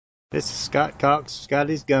This is Scott Cox,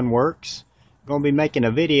 Scotty's Gun Works. Going to be making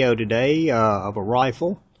a video today of a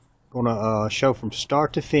rifle. Going to show from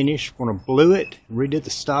start to finish. Going to blue it, redo the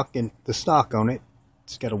stock on it.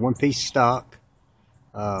 It's got a one-piece stock.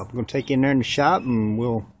 We're going to take it in there in the shop and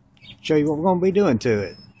we'll show you what we're going to be doing to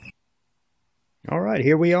it. All right,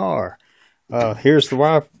 here we are. Here's the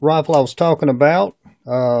rifle I was talking about.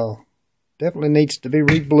 Definitely needs to be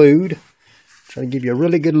re-blued. Try to give you a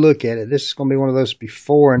really good look at it. This is going to be one of those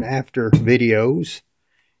before and after videos.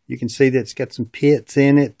 You can see that it's got some pits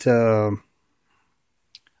in it.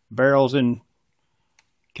 Barrel's in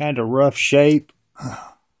kind of rough shape.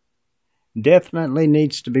 Definitely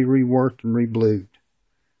needs to be reworked and re-blued.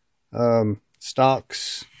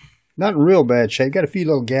 Stock's not in real bad shape. Got a few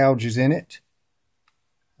little gouges in it.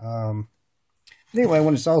 Anyway,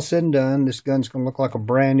 when it's all said and done, this gun's going to look like a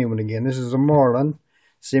brand new one again. This is a Marlin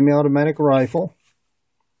semi-automatic rifle,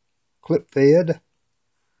 clip fed.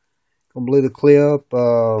 Gonna blue the clip.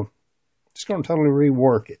 Just gonna totally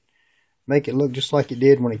rework it, make it look just like it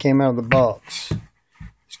did when it came out of the box.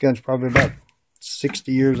 This gun's probably about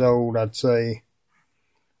 60 years old, I'd say.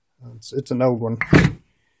 It's an old one,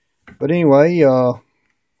 but anyway,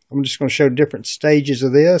 I'm just gonna show different stages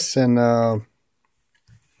of this, and I'm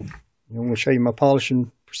gonna show you my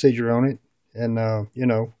polishing procedure on it. And,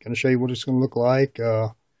 gonna show you what it's gonna look like.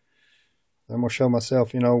 I'm gonna show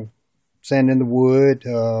myself, sanding the wood,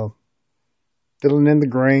 filling in the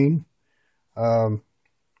grain,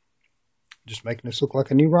 just making this look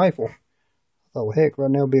like a new rifle. I thought, well, heck,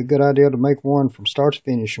 right now would be a good idea to make one from start to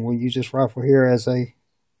finish, and we'll use this rifle here as a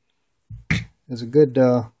good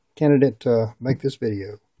candidate to make this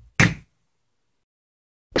video.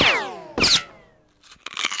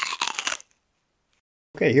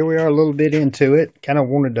 Okay, here we are a little bit into it. Kind of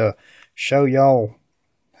wanted to show y'all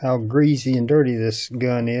how greasy and dirty this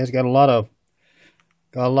gun is. Got a lot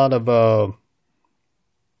of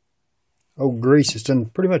old grease. It's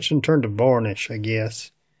pretty much turned to varnish, I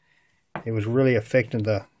guess. It was really affecting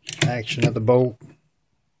the action of the bolt.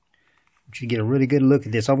 But you get a really good look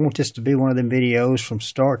at this. I want this to be one of them videos from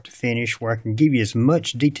start to finish where I can give you as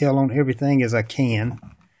much detail on everything as I can.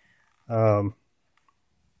 Gun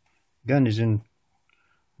is in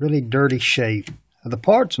really dirty shape. The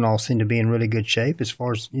parts and all seem to be in really good shape as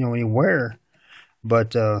far as any wear,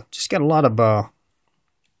 but just got a lot of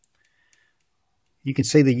you can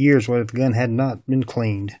see the years where the gun had not been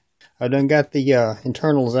cleaned. I done got the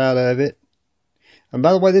internals out of it. And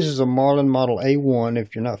by the way, this is a Marlin Model A1.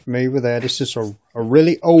 If you're not familiar with that, it's just a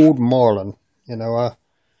really old Marlin.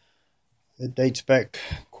 It dates back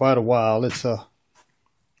quite a while. It's a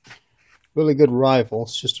really good rifle.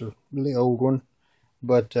 It's just a really old one.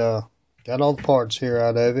 But got all the parts here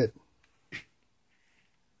out of it.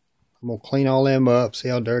 I'm going to clean all them up, see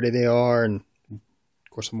how dirty they are, and of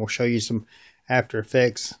course I'm going to show you some after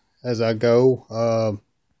effects as I go.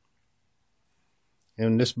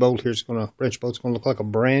 And this bolt here is wrench bolt's going to look like a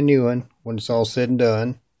brand new one when it's all said and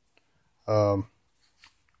done. But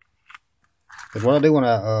what I do when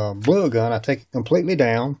I blue a gun, I take it completely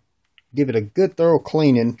down, give it a good thorough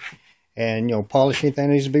cleaning, and polish anything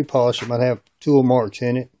that needs to be polished. It might have tool marks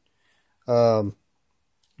in it.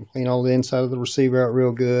 Clean all the inside of the receiver out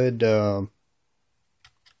real good. I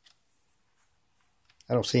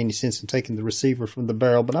don't see any sense in taking the receiver from the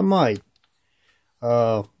barrel, but I might.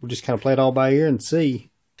 We'll just kind of play it all by ear and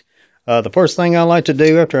see. The first thing I like to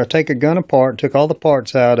do after I take a gun apart, took all the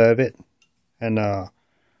parts out of it, and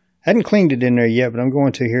hadn't cleaned it in there yet, but I'm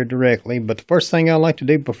going to here directly. But the first thing I like to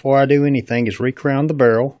do before I do anything is re-crown the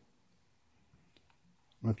barrel.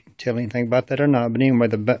 I don't know if you can tell anything about that or not, but anyway,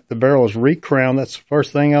 the barrel is re-crowned. That's the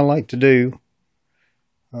first thing I like to do,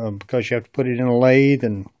 because you have to put it in a lathe,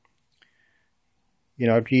 and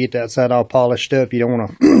after you get that side all polished up, you don't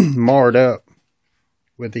want to mar it up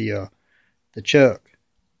with the chuck,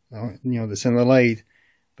 that's in the lathe.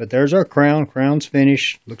 But there's our crown. Crown's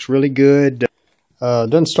finished. Looks really good.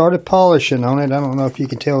 Done started polishing on it. I don't know if you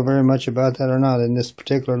can tell very much about that or not in this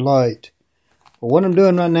particular light. But what I'm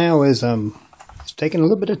doing right now is it's taking a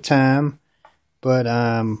little bit of time, but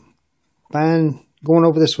I'm going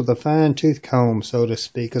over this with a fine-tooth comb, so to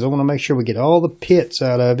speak, because I want to make sure we get all the pits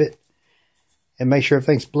out of it and make sure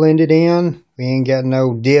everything's blended in. We ain't got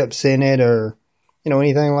no dips in it or,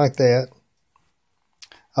 anything like that.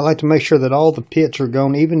 I like to make sure that all the pits are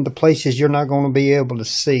gone, even the places you're not going to be able to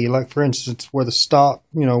see. Like, for instance, where the stock,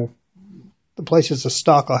 the places the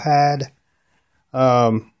stock will hide.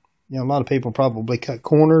 A lot of people probably cut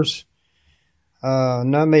corners.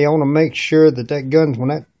 Not me. I want to make sure that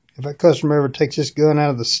gun, if that customer ever takes this gun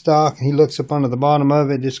out of the stock and he looks up under the bottom of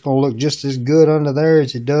it, it's going to look just as good under there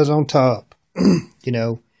as it does on top.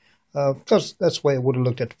 because that's the way it would have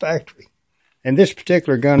looked at the factory. And this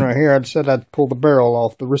particular gun right here, I said I'd pull the barrel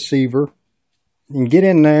off the receiver and get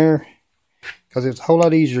in there, because it's a whole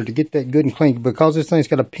lot easier to get that good and clean, because this thing's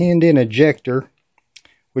got a pinned in ejector,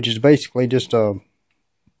 which is basically just like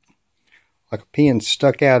a pin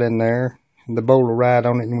stuck out in there, and the bolt will ride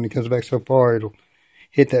on it, and when it comes back so far, it'll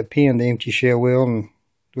hit that pin, the empty shell will, and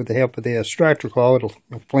with the help of the extractor claw, it'll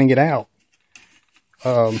fling it out.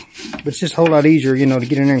 But it's just a whole lot easier, you know, to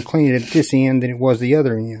get in there and clean it at this end than it was the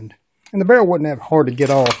other end. And the barrel wasn't that hard to get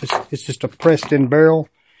off. It's just a pressed in barrel,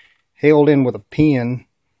 held in with a pin.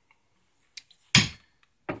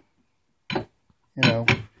 You know,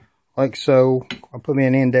 like so. I'll put me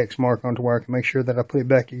an index mark on to where I can make sure that I put it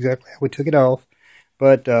back exactly how we took it off.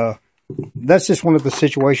 But that's just one of the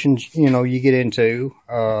situations, you know, you get into.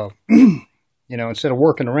 You know, instead of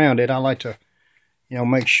working around it, I like to, you know,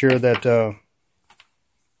 make sure that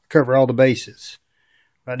cover all the bases,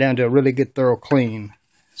 right down to a really good thorough clean.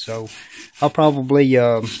 So I'll probably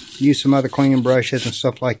use some other cleaning brushes and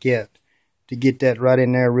stuff like that to get that right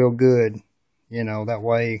in there real good. You know, that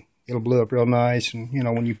way it'll blue up real nice, and you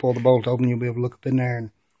know, when you pull the bolt open, you'll be able to look up in there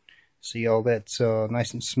and see all that's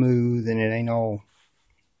nice and smooth, and it ain't all,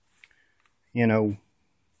 you know,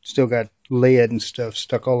 still got lead and stuff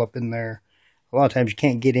stuck all up in there. A lot of times you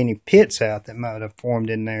can't get any pits out that might have formed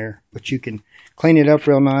in there, but you can clean it up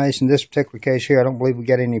real nice. In this particular case here, I don't believe we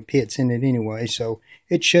got any pits in it anyway, so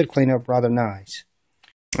it should clean up rather nice.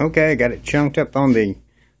 Okay, I got it chunked up on the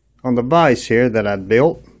vise here that I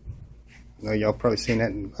built. I know y'all probably seen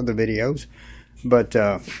that in other videos, but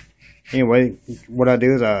anyway, what I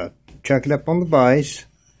do is I chunk it up on the vise,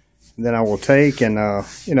 and then I will take and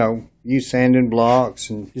you know, use sanding blocks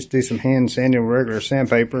and just do some hand sanding with regular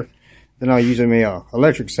sandpaper. Then I'll use me a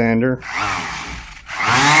electric sander,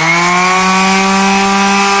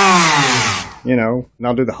 you know, and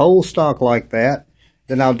I'll do the whole stock like that.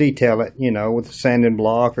 Then I'll detail it, you know, with a sanding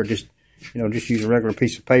block, or just, you know, just use a regular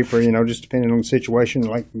piece of paper, you know, just depending on the situation,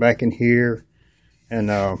 like back in here and,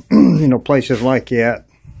 you know, places like that.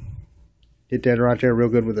 Get that right there real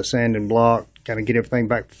good with a sanding block, kind of get everything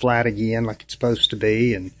back flat again like it's supposed to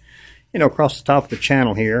be, and, you know, across the top of the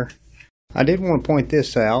channel here. I did want to point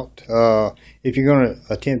this out. If you're going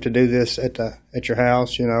to attempt to do this at your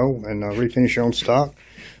house, you know, and refinish your own stock,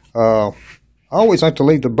 I always like to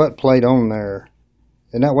leave the butt plate on there,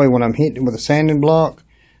 and that way when I'm hitting it with a sanding block,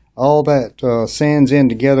 all that sands in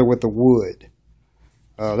together with the wood.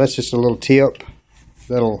 That's just a little tip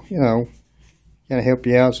that'll, you know, kind of help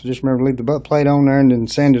you out. So just remember to leave the butt plate on there and then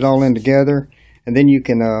sand it all in together, and then you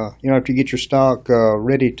can, you know, after you get your stock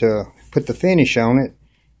ready to put the finish on it,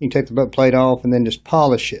 you can take the butt plate off and then just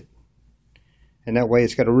polish it. And that way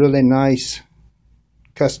it's got a really nice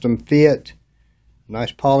custom fit,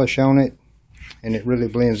 nice polish on it, and it really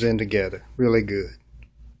blends in together really good.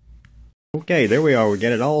 Okay, there we are. We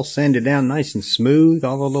got it all sanded down nice and smooth,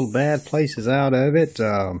 all the little bad places out of it.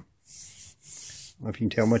 I don't know if you can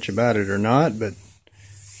tell much about it or not, but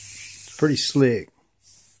it's pretty slick.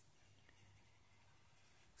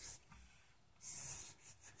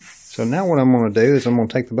 So now what I'm going to do is I'm going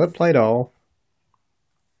to take the butt plate off,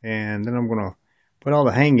 and then I'm going to put all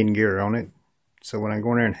the hanging gear on it. So when I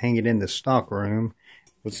go in there and hang it in the stock room,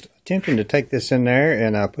 I was attempting to take this in there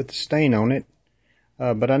and put the stain on it,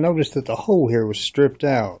 but I noticed that the hole here was stripped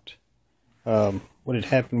out. What had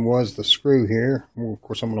happened was the screw here, well, of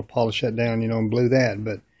course I'm going to polish that down, you know, and blue that,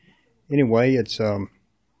 but anyway, it's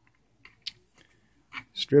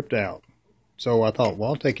stripped out. So I thought,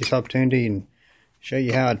 well, I'll take this opportunity and show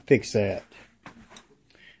you how I'd fix that.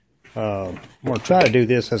 I'm going to try to do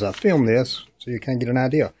this as I film this, so you can get an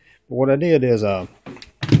idea. But what I did is got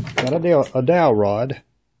a dowel rod,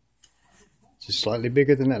 just slightly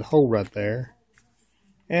bigger than that hole right there.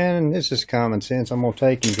 And this is common sense. I'm going to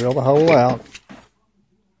take and drill the hole out,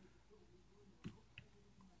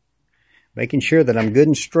 making sure that I'm good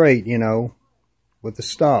and straight, you know, with the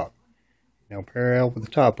stock, you know, parallel with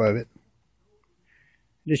the top of it.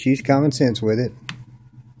 Just use common sense with it.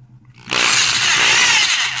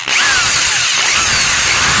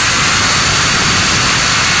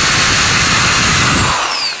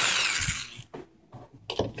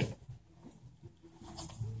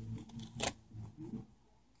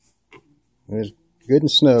 It's good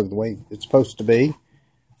and snug the way it's supposed to be.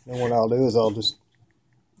 Then what I'll do is I'll just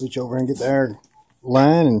reach over and get the iron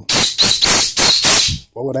line and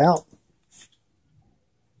blow it out.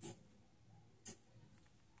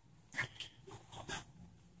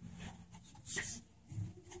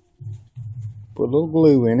 Put a little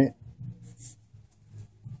glue in it.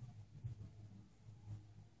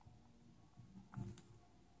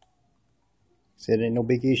 Said it ain't no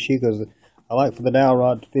big issue because I like for the dowel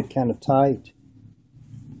rod to fit kind of tight.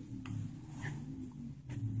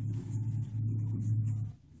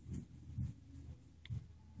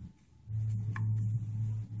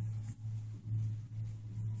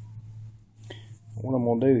 What I'm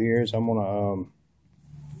going to do here is I'm going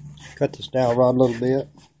to cut this dowel rod a little bit.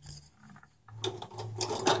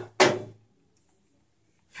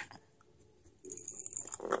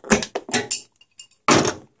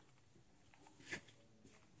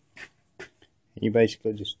 You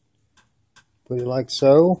basically just put it like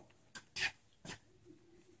so.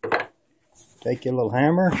 Take your little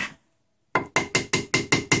hammer.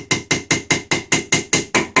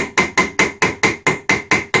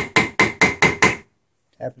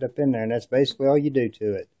 Tap it up in there, and that's basically all you do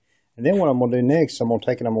to it. And then what I'm going to do next, I'm going to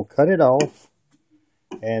take it, I'm going to cut it off,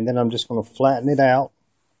 and then I'm just going to flatten it out.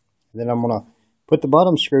 And then I'm going to put the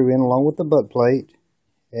bottom screw in along with the butt plate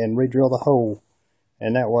and re-drill the hole.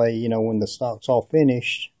 And that way, you know, when the stock's all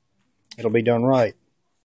finished, it'll be done right.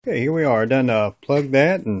 Okay, here we are. Done plugged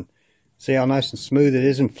that, and see how nice and smooth it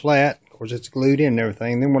is and flat. Of course, it's glued in and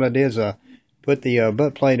everything. And then what I did is put the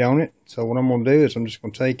butt plate on it. So what I'm going to do is I'm just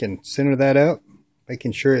going to take and center that up,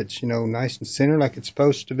 making sure it's, you know, nice and centered like it's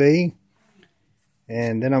supposed to be.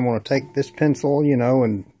 And then I'm going to take this pencil, you know,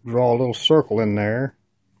 and draw a little circle in there.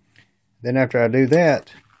 Then after I do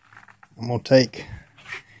that, I'm going to take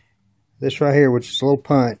this right here, which is a little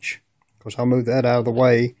punch. Of course, I'll move that out of the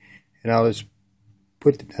way, and I'll just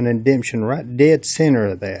put an indentation right dead center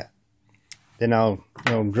of that. Then I'll,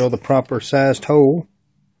 you know, drill the proper sized hole,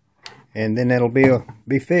 and then that'll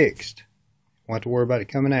be fixed. Won't have to worry about it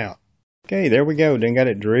coming out. Okay, there we go. Then got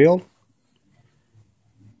it drilled.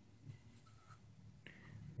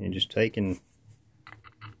 And just taking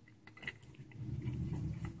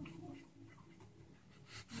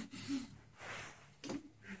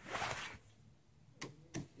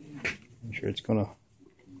sure it's gonna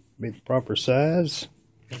be the proper size.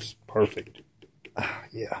 It's perfect.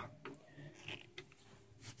 Yeah.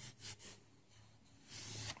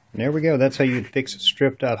 And there we go. That's how you'd fix a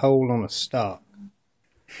stripped out hole on a stock.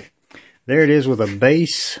 There it is with a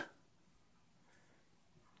base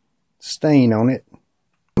stain on it.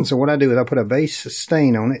 So what I do is I put a base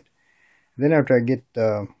stain on it. Then after I get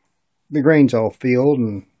the grains all filled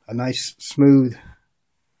and a nice smooth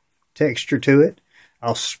texture to it,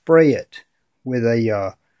 I'll spray it with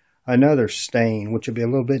another stain, which will be a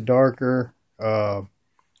little bit darker, a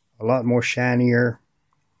lot more shinier.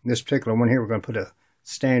 This particular one here, we're going to put a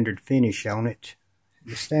standard finish on it.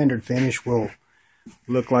 The standard finish will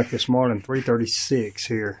look like this Marlin 336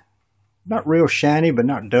 here. Not real shiny, but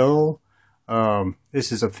not dull.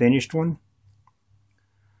 This is a finished one.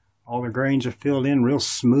 All the grains are filled in, real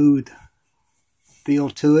smooth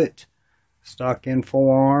feel to it. Stock in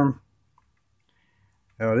forearm.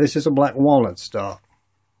 This is a black walnut stock,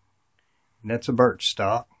 and that's a birch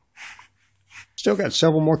stock. Still got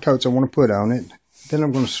several more coats I want to put on it. Then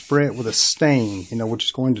I'm going to spray it with a stain, you know, which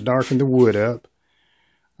is going to darken the wood up.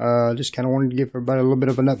 Just kind of wanted to give everybody a little bit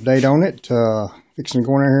of an update on it. Fixing to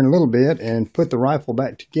go in here in a little bit and put the rifle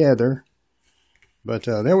back together. But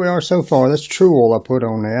there we are so far. That's true oil I put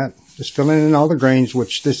on that. Just filling in all the grains,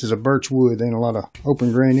 which this is a birch wood. There ain't a lot of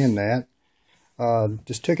open grain in that.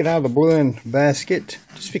 Just took it out of the bluing basket.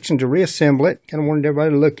 Just fixing to reassemble it. Kind of wanted everybody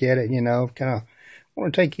to look at it, you know. Kind of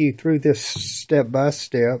want to take you through this step by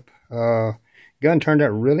step. Gun turned out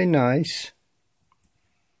really nice.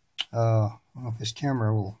 I don't know if this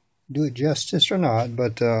camera will do it justice or not,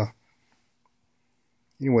 but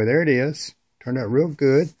anyway, there it is. Turned out real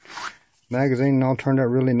good. Magazine and all turned out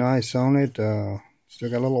really nice on it. Still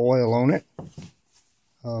got a little oil on it.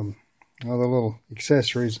 All the little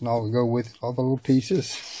accessories and all that go with it, all the little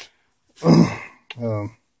pieces.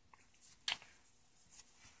 You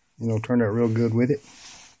know, turned out real good with it.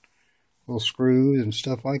 Little screws and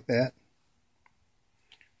stuff like that.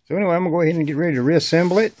 So anyway, I'm going to go ahead and get ready to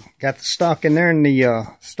reassemble it. Got the stock in there in the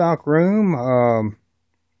stock room.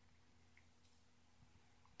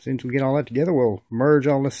 Since we get all that together, we'll merge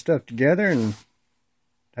all this stuff together and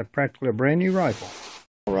have practically a brand new rifle.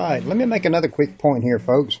 All right, let me make another quick point here,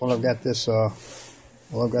 folks. While I've got this, gun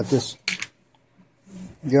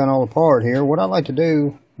all apart here, what I like to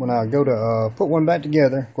do when I go to put one back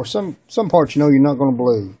together. Of course, some parts you know you're not going to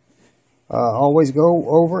blue. Always go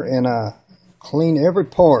over and clean every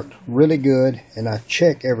part really good, and I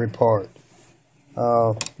check every part.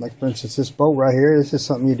 Like for instance, this bolt right here, this is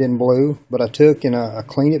something you didn't blue, but I took and I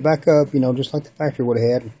cleaned it back up, you know, just like the factory would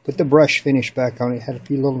have had. Put the brush finish back on it, had a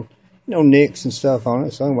few little, you know, nicks and stuff on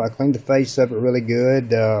it. So anyway, I cleaned the face of it really good,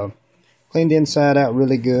 cleaned the inside out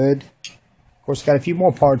really good. Of course, got a few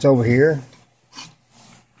more parts over here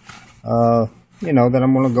you know, that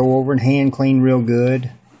I'm going to go over and hand clean real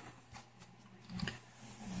good.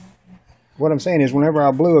 What I'm saying is, whenever I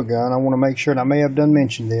blue a gun, I want to make sure, and I may have done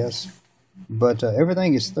mentioned this, but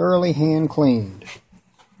everything is thoroughly hand cleaned.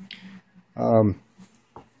 And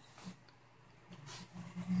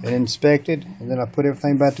inspected, and then I put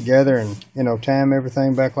everything back together and, you know, time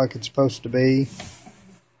everything back like it's supposed to be.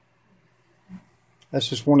 That's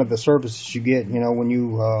just one of the services you get, you know, when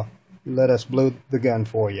you let us blue the gun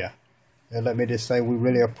for you. And let me just say, we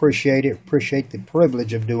really appreciate it, appreciate the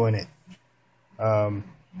privilege of doing it.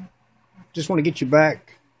 Just want to get you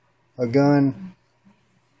back a gun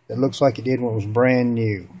that looks like it did when it was brand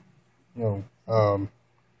new. You know,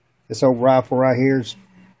 this old rifle right here is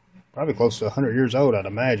probably close to 100 years old, I'd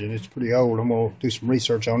imagine. It's pretty old. I'm going to do some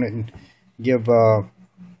research on it and give a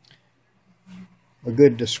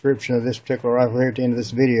good description of this particular rifle here at the end of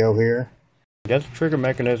this video here. Got the trigger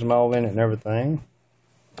mechanism all in it and everything.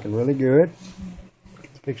 Looking really good.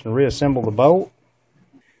 Fixing to reassemble the bolt.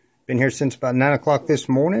 Been here since about 9 o'clock this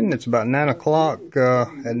morning. It's about 9 o'clock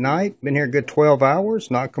at night. Been here a good 12 hours.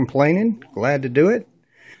 Not complaining. Glad to do it.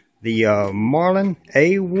 The Marlin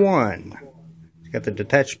A1. Got the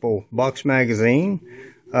detachable box magazine.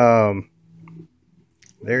 There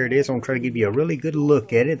it is. I'm going to try to give you a really good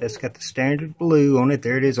look at it. That's got the standard blue on it.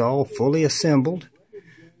 There it is, all fully assembled.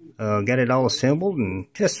 Got it all assembled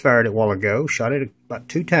and test fired it a while ago. Shot it about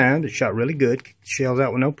 2 times. It shot really good. Shells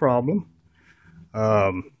out with no problem.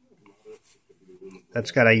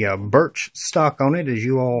 That's got a birch stock on it, as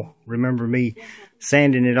you all remember me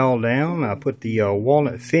sanding it all down. I put the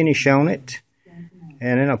walnut finish on it.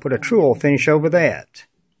 And then I put a true oil finish over that.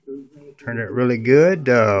 Turned out really good.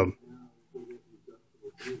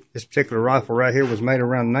 This particular rifle right here was made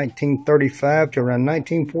around 1935 to around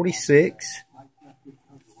 1946.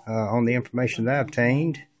 On the information that I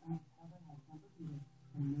obtained.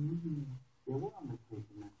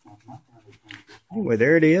 Anyway,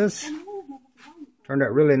 there it is. Turned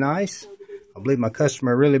out really nice. I believe my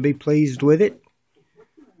customer will really be pleased with it.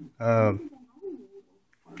 If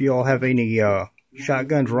you all have any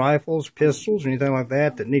shotguns, rifles, pistols, or anything like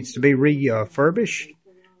that that needs to be refurbished,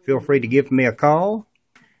 feel free to give me a call.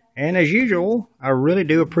 And as usual, I really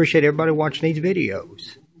do appreciate everybody watching these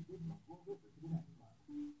videos.